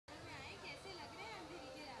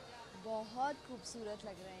बहुत खूबसूरत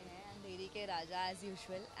लग रहे हैं अंधेरी के राजा एज़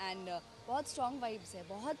यूजुअल एंड बहुत स्ट्रॉन्ग वाइब्स है,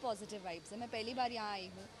 बहुत पॉजिटिव वाइब्स है। मैं पहली बार यहाँ आई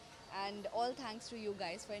हूँ and all thanks to you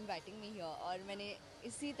guys for inviting me here. और मैंने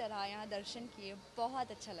इसी तरह यहाँ दर्शन किए,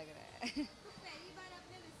 बहुत अच्छा लग रहा है। तो पहली बार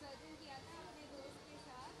आपने विसर्जन किया था अपने दोस्त के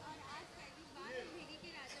साथ और आज पहली बार अंधेरी के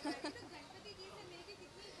राजा बने, तो गणपति जी से मिलके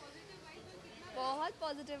कितनी पॉजिटिव वाइब्स और कितना बहुत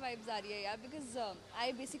पॉजिटिव वाइब्स आ रही है यार, because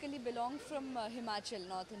I basically belong from Himachal,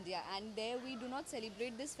 north India, and there we do not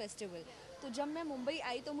celebrate this festival. तो जब मैं मुंबई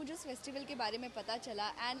आई तो मुझे इस फेस्टिवल के बारे में पता चला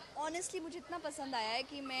एंड ऑनेस्टली मुझे इतना पसंद आया है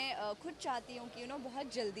कि मैं खुद चाहती हूँ कि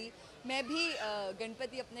बहुत जल्दी मैं भी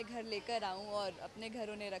गणपति अपने घर लेकर आऊँ और अपने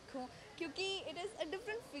घरों में रखूँ, क्योंकि it is a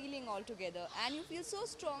different feeling all together and you feel so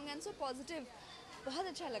strong and so positive. बहुत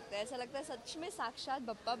अच्छा लगता है, ऐसा लगता है सच में साक्षात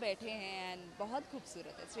बप्पा बैठे हैं एंड बहुत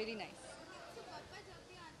खूबसूरत है। It's very nice. तो पापा जब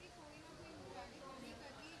भी आते कोई ना कोई मुरादी पूरी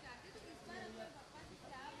करके ही जाते, तो इस बार आपका पापा से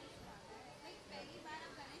क्या विश मांगा है? लाइक पहली बार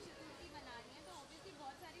आप गणेश चतुर्थी मना रही हैं तो ऑब्वियसली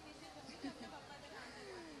बहुत सारी विशेष होंगी जो अपने पापा तक आना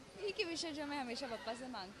चाहती एक ही विषय जो मैं हमेशा पप्पा से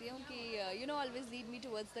मांगती हूँ कि always lead me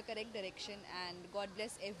towards the correct direction and God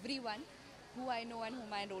bless everyone who I know and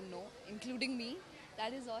हुम I don't know, including me.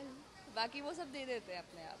 That is all. बाकी वो सब दे देते हैं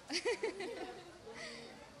अपने आप।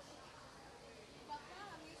 पापा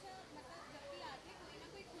हमेशा मतलब जब भी आते कोई ना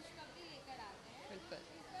कोई खुशखबरी लेकर आते हैं, बिल्कुल।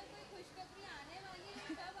 तो इस बार कोई खुशखबरी आने वाली है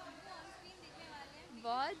या सब आपको ऑन स्क्रीन दिखने वाले हैं?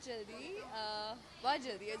 बहुत जल्दी, बहुत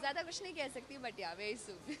जल्दी। ज़्यादा कुछ नहीं कह सकती बट या वेरी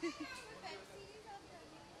सून। कोई वेब सीरीज आप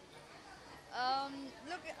जल्दी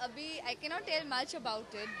Look, abhi I cannot tell much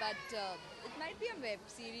about it, but it might be a web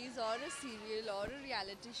series or a serial or a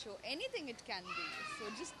reality show. Anything it can be. So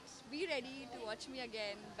just be ready to watch me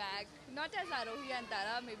again back. Not as Arohi and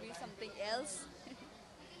Tara, maybe something else.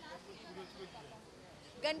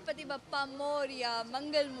 Ganpati Bappa Moria,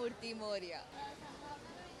 Mangal Murti Moria.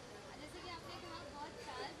 जैसे कि आपने कहा बहुत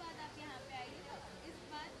साल बाद आप यहाँ पे आई, तो इस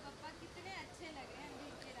बार पापा कितने अच्छे लग रहे हैं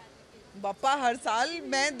अंधेरी के राजा के। बप्पा हर साल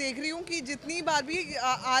मैं देख रही हूँ कि जितनी बार भी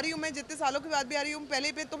आ रही हूँ, मैं जितने सालों के बाद भी आ रही हूँ,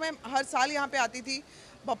 पहले पे तो मैं हर साल यहाँ पे आती थी।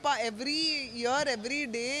 Bappa every year every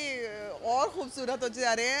day और खूबसूरत होते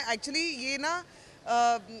जा रहे हैं। एक्चुअली ये ना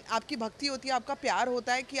आपकी भक्ति होती है, आपका प्यार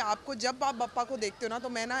होता है कि आपको जब आप बप्पा को देखते हो ना, तो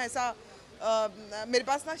मैं ना ऐसा मेरे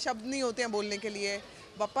पास ना शब्द नहीं होते हैं बोलने के लिए।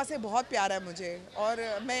 बप्पा से बहुत प्यार है मुझे और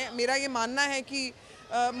मेरा ये मानना है कि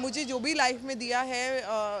मुझे जो भी लाइफ में दिया है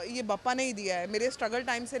ये बप्पा ने ही दिया है। मेरे स्ट्रगल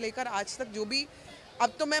टाइम से लेकर आज तक जो भी,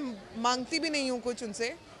 अब तो मैं मांगती भी नहीं हूँ कुछ उनसे।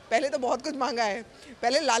 पहले तो बहुत कुछ मांगा है,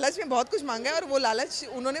 पहले लालच में बहुत कुछ मांगा है और वो लालच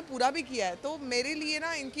उन्होंने पूरा भी किया है। तो मेरे लिए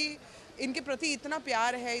ना इनके प्रति इतना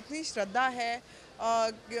प्यार है, इतनी श्रद्धा है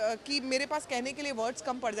कि मेरे पास कहने के लिए वर्ड्स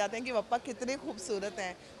कम पड़ जाते हैं कि बप्पा कितने खूबसूरत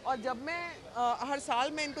हैं। और जब मैं हर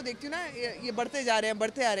साल मैं इनको देखती हूँ ना, ये बढ़ते जा रहे हैं,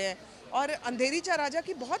 बढ़ते आ रहे हैं। और अंधेरी चा राजा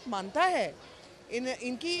की बहुत मानता है,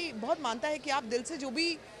 इनकी बहुत मानता है कि आप दिल से जो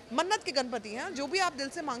भी मन्नत के गणपति हैं, जो भी आप दिल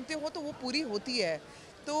से मांगते हो तो वो पूरी होती है।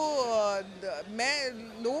 तो मैं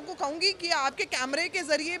लोगों को कहूँगी कि आपके कैमरे के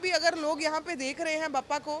ज़रिए भी अगर लोग यहाँ पे देख रहे हैं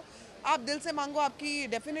बप्पा को, आप दिल से मांगो, आपकी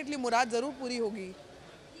डेफिनेटली मुराद ज़रूर पूरी होगी।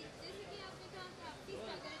 जैसे कि आपने कहा काफी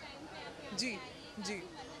स्ट्रगल टाइम पे आप यहाँ जी पे आई हैं, जी।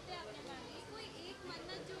 काफी मन्नतें आपने मांगी, कोई एक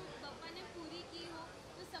मन्नत जो पापा ने पूरी की हो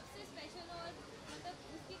तो सबसे स्पेशल हो और मतलब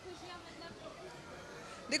उसकी खुशियाँ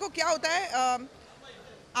मतलब देखो क्या होता है,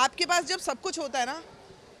 आपके पास जब सब कुछ होता है ना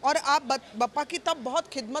और आप बप्पा की तब बहुत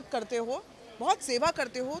खिदमत करते हो, बहुत सेवा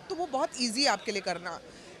करते हो, तो वो बहुत इजी है आपके लिए करना।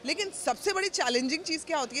 लेकिन सबसे बड़ी चैलेंजिंग चीज़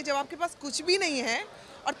क्या होती है जब आपके पास कुछ भी नहीं है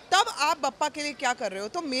और तब आप बप्पा के लिए क्या कर रहे हो।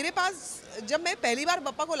 तो मेरे पास जब मैं पहली बार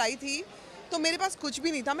बप्पा को लाई थी तो मेरे पास कुछ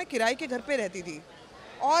भी नहीं था, मैं किराए के घर पे रहती थी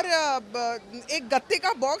और एक गत्ते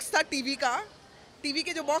का बॉक्स था, टीवी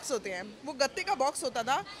के जो बॉक्स होते हैं वो गत्ते का बॉक्स होता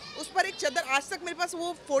था, उस पर एक चादर, आज तक मेरे पास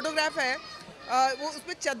वो फोटोग्राफ है, वो उस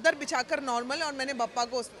पर चादर बिछाकर नॉर्मल, और मैंने बप्पा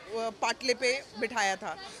को उस पाटले पे बिठाया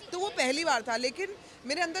था। तो वो पहली बार था, लेकिन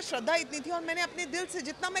मेरे अंदर श्रद्धा इतनी थी और मैंने अपने दिल से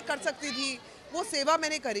जितना मैं कर सकती थी वो सेवा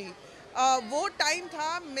मैंने करी। वो टाइम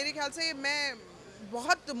था, मेरे ख्याल से मैं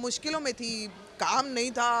बहुत मुश्किलों में थी, काम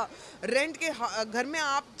नहीं था, रेंट के घर में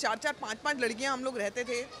आप 4-4 5-5 लड़कियां हम लोग रहते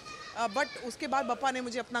थे। बट उसके बाद बप्पा ने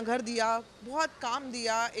मुझे अपना घर दिया, बहुत काम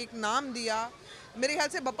दिया, एक नाम दिया। मेरे ख्याल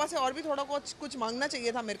से बप्पा से और भी थोड़ा कुछ मांगना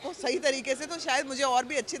चाहिए था मेरे को सही तरीके से, तो शायद मुझे और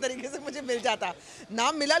भी अच्छी तरीके से मुझे मिल जाता।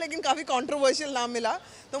 नाम मिला लेकिन काफ़ी कंट्रोवर्शियल नाम मिला।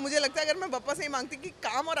 तो मुझे लगता है अगर मैं बप्पा से ही मांगती कि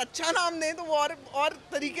काम और अच्छा नाम दें तो वो और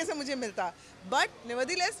तरीके से मुझे मिलता। बट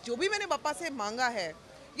नेवरदीलेस जो भी मैंने बप्पा से मांगा है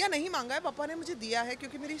या नहीं मांगा है, बप्पा ने मुझे दिया है,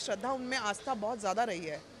 क्योंकि मेरी श्रद्धा उनमें, आस्था बहुत ज़्यादा रही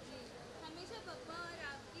है। जी, हमेशा पापा और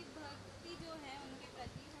आपकी भक्ति जो है उनके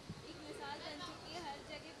प्रति एक मिसाल बन चुकी है हर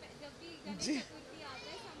जगह पे। जब भी गणेश जी। चतुर्थी आता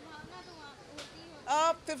है संभावना तो वहाँ होती ही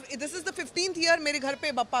होती है। This is the 15th year मेरे घर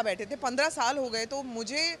पे बप्पा बैठे थे, 15 साल हो गए। तो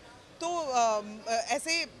मुझे तो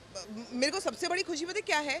ऐसे मेरे को सबसे बड़ी खुशी पता है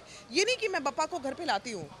क्या है, ये नहीं कि मैं बप्पा को घर पे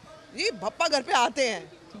लाती हूँ, ये बप्पा घर पे आते हैं।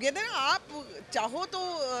 कहते हैं ना, आप चाहो तो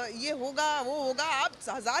ये होगा वो होगा, आप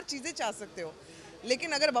 1000 चीज़ें चाह सकते हो,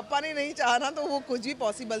 लेकिन अगर बप्पा ने नहीं चाहा ना तो वो कुछ भी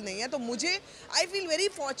पॉसिबल नहीं है। तो मुझे I feel very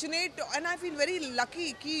fortunate and I feel very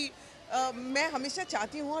lucky कि मैं हमेशा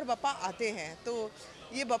चाहती हूँ और बप्पा आते हैं। तो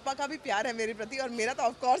ये बप्पा का भी प्यार है मेरे प्रति और मेरा तो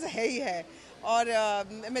ऑफकोर्स है ही है। और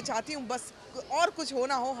मैं चाहती हूँ बस और कुछ हो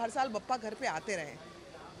ना हो, हर साल बप्पा घर पे आते रहें।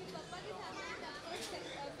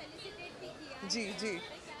 जी जी,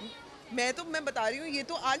 मैं बता रही हूँ, ये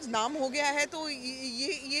तो आज नाम हो गया है तो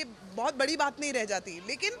ये बहुत बड़ी बात नहीं रह जाती,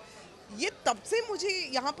 लेकिन ये तब से मुझे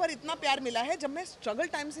यहाँ पर इतना प्यार मिला है जब मैं स्ट्रगल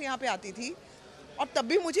टाइम से यहाँ पे आती थी, और तब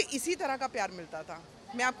भी मुझे इसी तरह का प्यार मिलता था।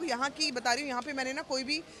 मैं आपको यहाँ की बता रही हूँ, यहाँ पे मैंने ना कोई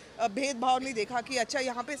भी भेदभाव नहीं देखा कि अच्छा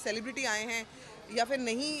यहाँ पे सेलिब्रिटी आए हैं या फिर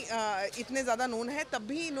नहीं इतने ज़्यादा नोन है, तब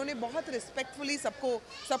भी इन्होंने बहुत रिस्पेक्टफुली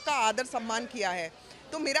सबका आदर सम्मान किया है।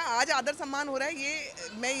 तो मेरा आज आदर सम्मान हो रहा है, ये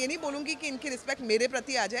मैं ये नहीं बोलूँगी कि इनकी रिस्पेक्ट मेरे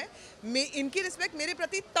प्रति आ जाए, इनकी रिस्पेक्ट मेरे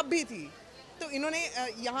प्रति तब भी थी। तो इन्होंने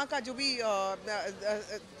यहाँ का जो भी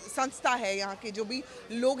संस्था है, यहाँ के जो भी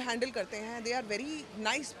लोग हैंडल करते हैं, they are very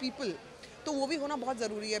nice people. तो वो भी होना बहुत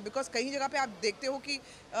ज़रूरी है, बिकॉज कई जगह पे आप देखते हो कि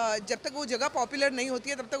जब तक वो जगह पॉपुलर नहीं होती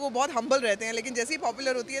है तब तक वो बहुत हम्बल रहते हैं, लेकिन जैसे ही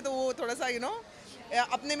पॉपुलर होती है तो वो थोड़ा सा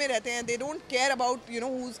अपने में रहते हैं। They don't care about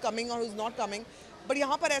who is coming और who is not coming. But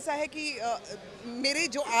यहाँ पर ऐसा है कि मेरे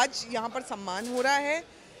जो आज यहाँ पर सम्मान हो रहा है,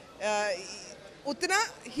 उतना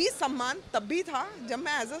ही सम्मान तब भी था जब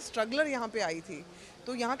मैं एज अ स्ट्रगलर यहाँ पे आई थी।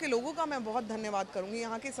 तो यहाँ के लोगों का मैं बहुत धन्यवाद करूँगी,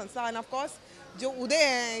 यहाँ के संस्था एंड ऑफ कोर्स जो उदय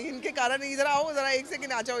हैं, इनके कारण, इधर आओ ज़रा एक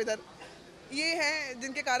सेकंड आ जाओ इधर, ये हैं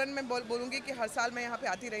जिनके कारण मैं बोलूँगी कि हर साल मैं यहाँ पे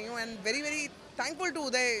आती रही हूँ। And very very thankful to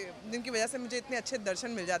उदय, जिनकी वजह से मुझे इतने अच्छे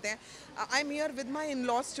दर्शन मिल जाते हैं। I am here with my in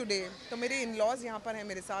laws today, तो मेरे इन लॉज यहाँ पर हैं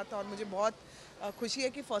मेरे साथ, और मुझे बहुत खुशी है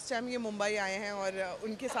कि फर्स्ट टाइम ये मुंबई आए हैं और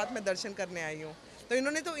उनके साथ मैं दर्शन करने आई हूँ। तो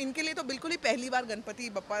इन्होंने तो, इनके लिए तो बिल्कुल ही पहली बार गणपति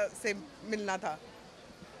बप्पा से मिलना था।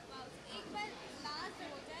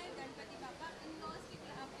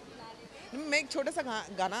 मैं एक छोटा सा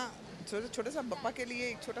गाना छोटा सा बप्पा के लिए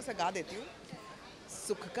एक छोटा सा गा देती हूँ।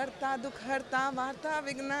 सुख करता दुख हरता वार्ता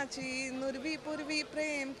विघ्नाची, नुरवी पूर्वी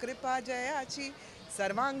प्रेम कृपा जयाची,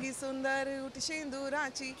 सर्वांगी सुंदर उठ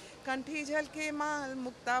सिंदुराची, कंठी झलके माल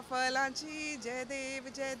मुक्ता फलाची, जय देव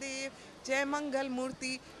जय मंगल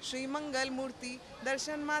मूर्ति श्री मंगल मूर्ति,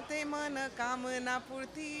 दर्शन माते मन कामना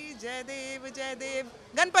पूर्ति, जय देव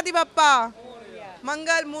गणपति बप्पा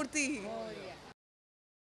मंगल मूर्ति।